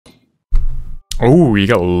Oh, you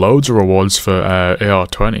get loads of rewards for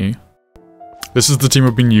AR-20. This is the team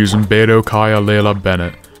we've been using: Beidou, Kaya, Layla,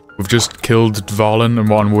 Bennett. We've just killed Dvalin and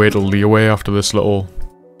we're on way to Leeway after this little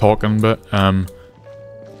talking bit. So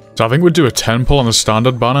I think we'd do a 10 pull on the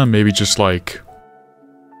standard banner, maybe just like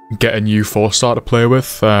get a new 4-star to play with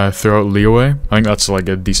throughout Leeway. I think that's like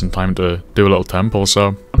a decent time to do a little 10 pull,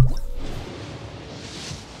 so.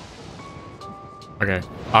 Okay,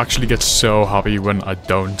 I actually get so happy when I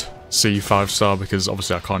don't see 5-star because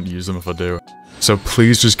obviously I can't use them if I do. So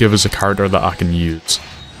please just give us a character that I can use.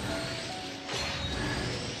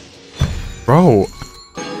 Bro,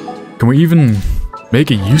 can we even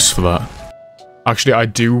make a use for that? Actually, I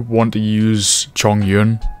do want to use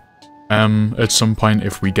Chongyun at some point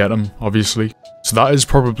if we get him, obviously. So that is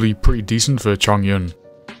probably pretty decent for Chongyun.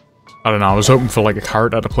 I don't know, I was hoping for like a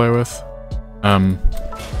character to play with.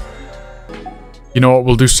 You know what,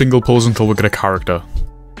 we'll do single pulls until we get a character.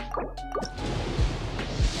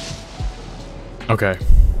 Okay.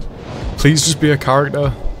 Please just be a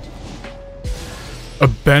character. A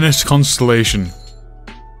Bennett Constellation.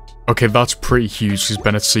 Okay, that's pretty huge because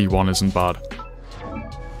Bennett C1 isn't bad.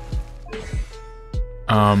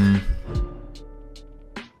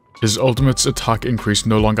 His ultimate's attack increase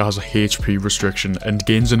no longer has a HP restriction and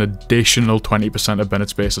gains an additional 20% of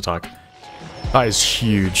Bennett's base attack. That is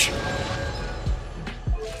huge.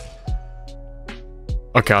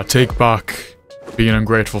 Okay, I take back being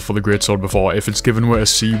ungrateful for the Great Sword before. If it's given with a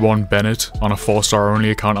C1 Bennett on a 4-star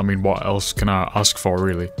only account, I mean, what else can I ask for,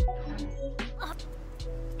 really?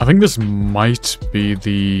 I think this might be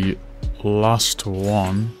the last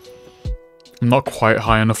one. I'm not quite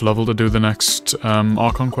high enough level to do the next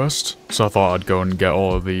Archon quest, so I thought I'd go and get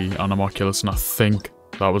all of the Animoculus, and I think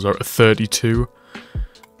that was 32.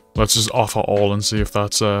 Let's just offer all and see if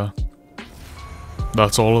that's all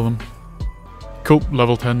of them. Cool,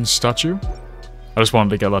 level 10 statue. I just wanted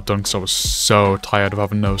to get that done because I was so tired of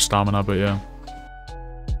having no stamina, but yeah.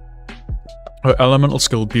 Her elemental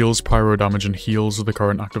skill deals pyro damage and heals the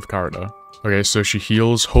current active character. Okay, so she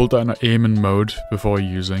heals, hold down aim in mode before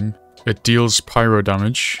using. It deals pyro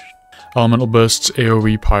damage. Elemental bursts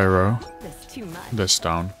AoE pyro. This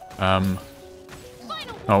down. Oh,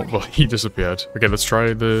 well, he disappeared. Okay, let's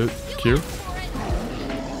try the Q.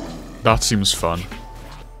 That seems fun.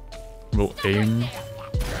 We'll aim.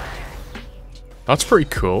 That's pretty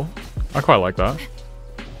cool. I quite like that.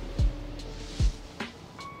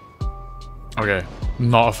 Okay,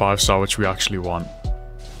 not a 5-star, which we actually want.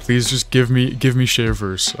 Please just give me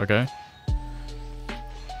Shivrus, okay?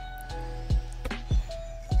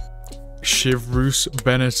 Shivrus,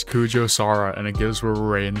 Bennett, Kujo, Sara, and it gives her a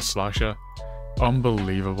rain slasher.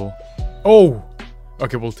 Unbelievable. Oh!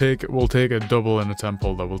 Okay, we'll take a double and a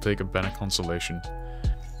temple though. We'll take a Bennett constellation.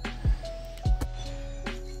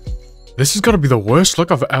 This has got to be the worst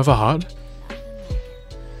luck I've ever had.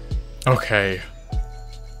 Okay.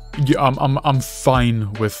 Yeah, I'm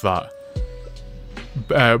fine with that.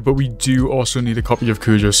 But we do also need a copy of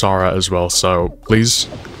Kujo Sara as well, so please.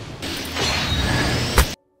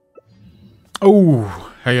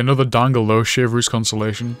 Oh, hey, another dangle though. Shivrus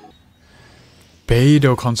constellation.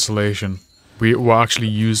 Beidou constellation. We're actually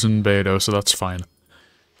using Beidou, so that's fine.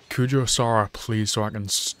 Kujo Sara, please, so I can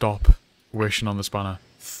stop wishing on this banner.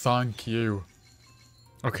 Thank you.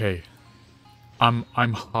 Okay. I'm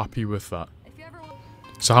happy with that.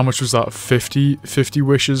 So how much was that? 50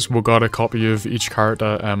 wishes. We got a copy of each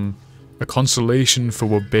character. A constellation for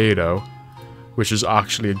Beidou, which is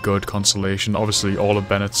actually a good constellation. Obviously, all of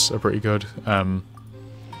Bennett's are pretty good. And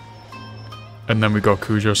then we got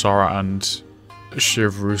Kujo Sara and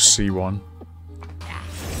Shivrus C1.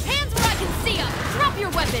 Hands where I can see 'em. Drop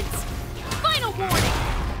your weapons. Final warning.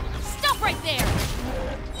 Stop right there.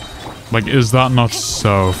 Like, is that not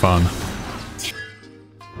so fun?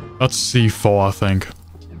 That's C4, I think.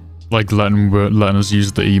 Like, letting us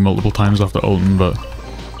use the E multiple times after ulting, but...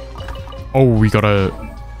 Oh, we got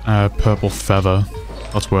a purple feather.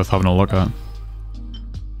 That's worth having a look at.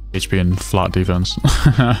 HP and flat defense.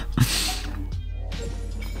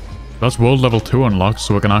 That's world level 2 unlocked,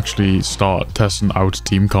 so we can actually start testing out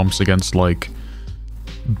team comps against, like,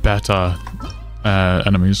 better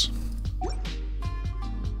enemies.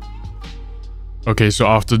 Okay, so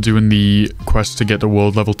after doing the quest to get to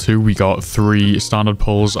world level 2, we got 3 standard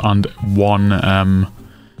pulls and 1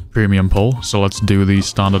 premium pull. So let's do the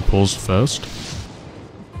standard pulls first.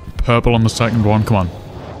 Purple on the second one, come on.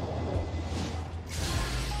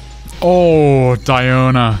 Oh,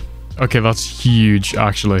 Diona. Okay, that's huge,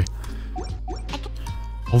 actually.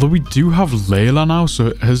 Although we do have Layla now,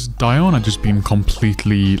 so has Diona just been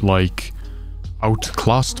completely, like,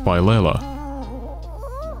 outclassed by Layla?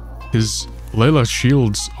 Because Layla's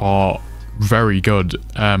shields are very good,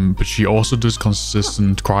 but she also does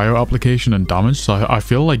consistent cryo application and damage, so I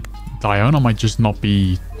feel like Diana might just not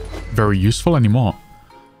be very useful anymore.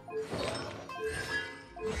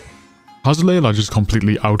 Has Layla just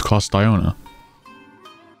completely outclassed Diana?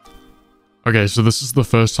 Okay, so this is the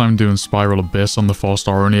first time doing Spiral Abyss on the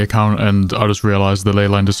 4-star only account, and I just realized the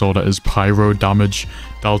Leyline Disorder is pyro damage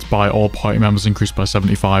dealt by all party members increased by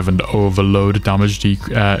 75 and overload damage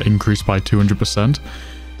increased by 200%.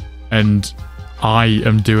 And I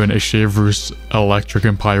am doing a Shivrus electric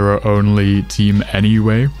and pyro only team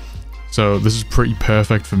anyway, so this is pretty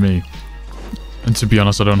perfect for me. And to be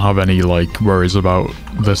honest, I don't have any like worries about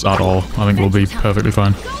this at all. I think we'll be perfectly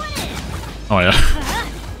fine. Oh yeah.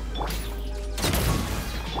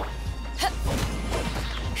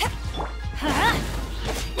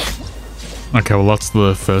 Okay, well that's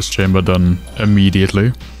the first chamber done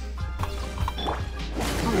immediately.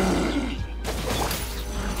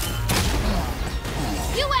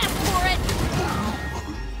 You asked for it.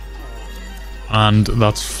 And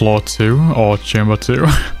that's floor 2, or chamber 2.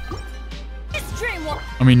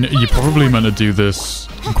 I mean, you probably meant to do this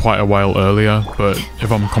quite a while earlier, but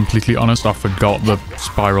if I'm completely honest, I forgot that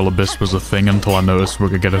Spiral Abyss was a thing until I noticed we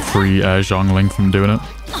could get a free Zhongling from doing it.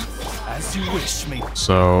 As you wish, me.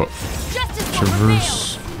 So,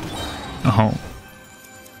 Traverse. Oh.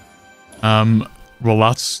 Well,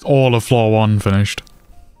 that's all of floor 1 finished.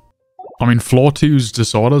 I mean, floor 2's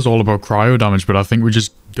Disorder is all about cryo damage, but I think we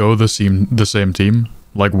just go the same team.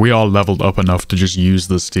 Like, we are leveled up enough to just use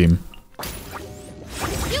this team.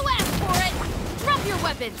 You asked for it. Drop your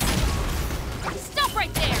weapons. Stop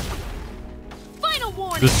right there. Final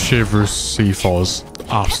warning. This Shivrus C4 is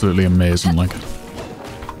absolutely amazing, like.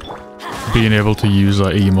 Being able to use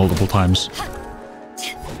E multiple times.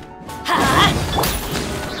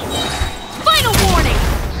 Final warning.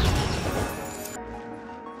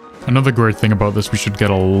 Another great thing about this, we should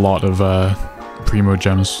get a lot of Primo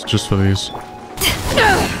gems just for these.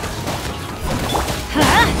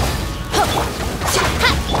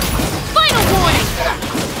 Final warning.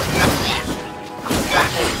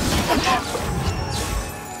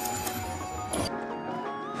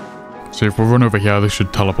 So if we run over here, they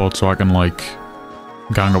should teleport so I can, like,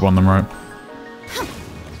 gang up on them, right?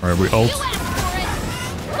 Alright, we ult. You asked for it.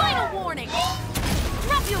 Final warning.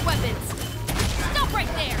 Drop your weapons. Stop right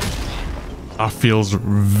there. That feels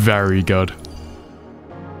very good.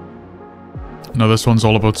 Now this one's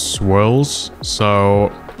all about swirls,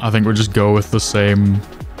 so I think we'll just go with the same.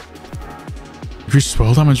 Increase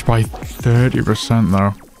swirl damage by 30%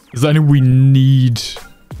 though. Is there any we need?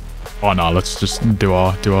 Oh no, let's just do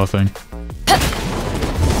our thing.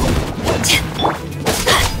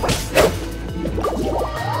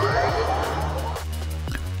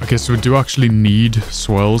 Okay, so we do actually need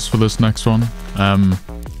swirls for this next one.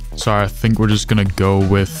 So I think we're just gonna go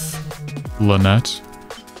with Lynette.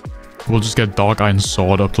 We'll just get Dark Iron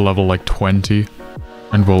Sword up to level like 20.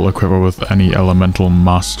 And we'll equip her with any elemental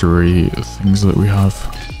mastery things that we have.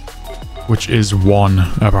 Which is 1,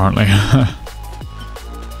 apparently. Are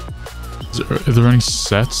there any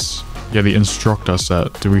sets? Yeah, the instructor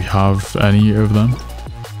set. Do we have any of them?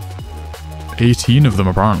 18 of them,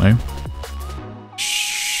 apparently.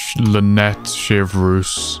 Lynette,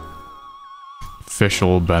 Shivrus,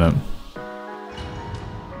 Fischl, Bennett.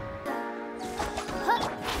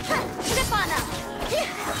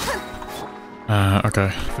 Okay,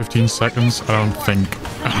 15 seconds. I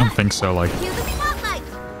don't think so. Like, You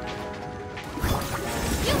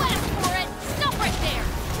asked for it. Stop right there.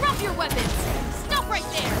 Drop your weapons. Stop right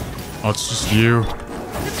there. oh, it's just you.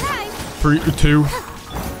 Surprise. 3, 2,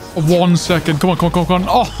 1 second. Come on, come on, come on, come on.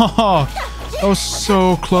 Oh, that was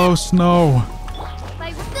so close. No.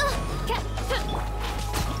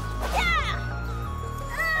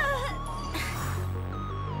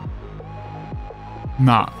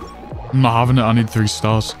 Nah. I'm not having it. I need 3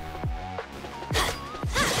 stars.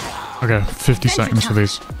 Okay, 50 seconds for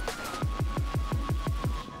these.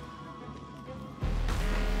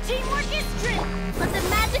 Teamwork is strength. Let the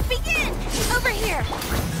magic begin. Over here.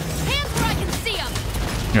 Hands where I can see them.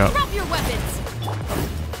 Yeah. Drop your weapons.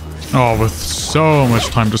 Oh, with so much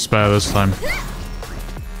time to spare this time.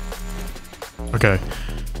 Okay.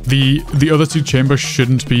 The other 2 chambers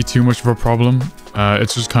shouldn't be too much of a problem.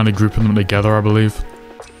 It's just kind of grouping them together, I believe.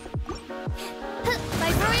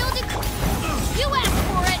 You asked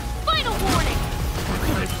for it. Final warning.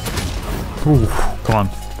 Ooh, come on.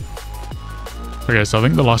 Okay, so I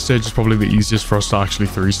think the last stage is probably the easiest for us to actually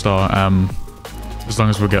 3-star. As long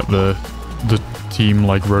as we get the team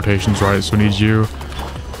like rotations right. So we need you.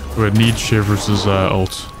 We need Shivrus'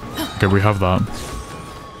 ult. Okay, we have that.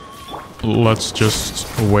 let's just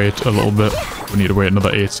wait a little bit. We need to wait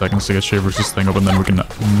another 8 seconds to get Shaver's thing up, and then we can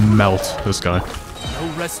melt this guy.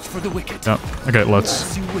 No rest for the wicked. Yeah. Okay, let's.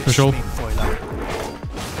 As you wish, Official. main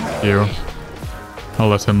foiler. You. I'll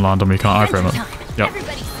let him land on me. Can't I frame it? Yep.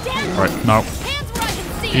 Everybody stand. Right, now. Hands where I can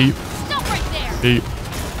see. E. Stop right there. E.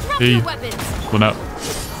 Drop E. your weapons. Lynette.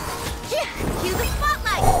 Cue the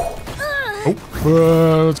spotlight.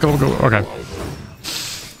 Oh, let's go. Okay.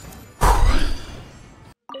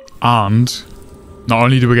 And not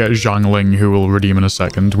only do we get Zhang Ling, who will redeem in a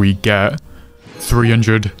second, we get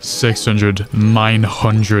 300, 600,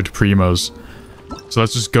 900 primos. So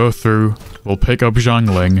let's just go through. We'll pick up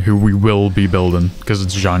Zhang Ling, who we will be building, because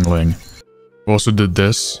it's Zhang Ling. We also did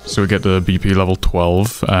this, so we get the BP level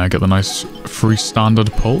 12, get the nice free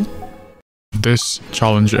standard pull. This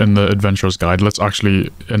challenge in the Adventurer's Guide, let's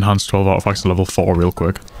actually enhance 12 artifacts to level 4 real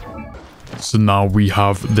quick. So now we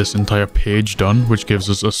have this entire page done, which gives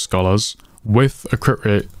us a Scholars with a crit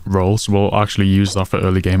rate roll, so we'll actually use that for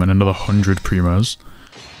early game and another 100 primos.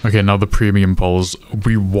 Okay, now the premium pulls.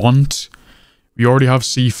 We already have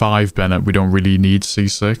C5 Bennett, we don't really need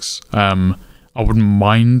C6. I wouldn't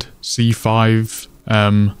mind C5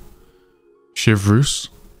 Shivrus.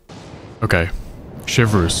 Okay,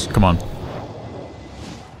 Shivrus, come on.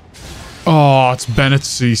 Oh, it's Bennett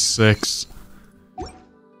C6.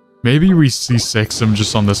 Maybe we C6 him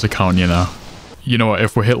just on this account, you know. You know what,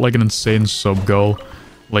 if we hit like an insane sub goal,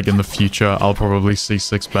 like in the future, I'll probably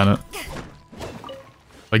C6 Bennett.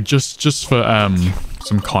 Like just for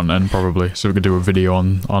some content probably, so we could do a video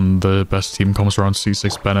on the best team comes around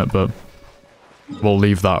C6 Bennett, but we'll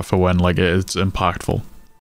leave that for when like it's impactful.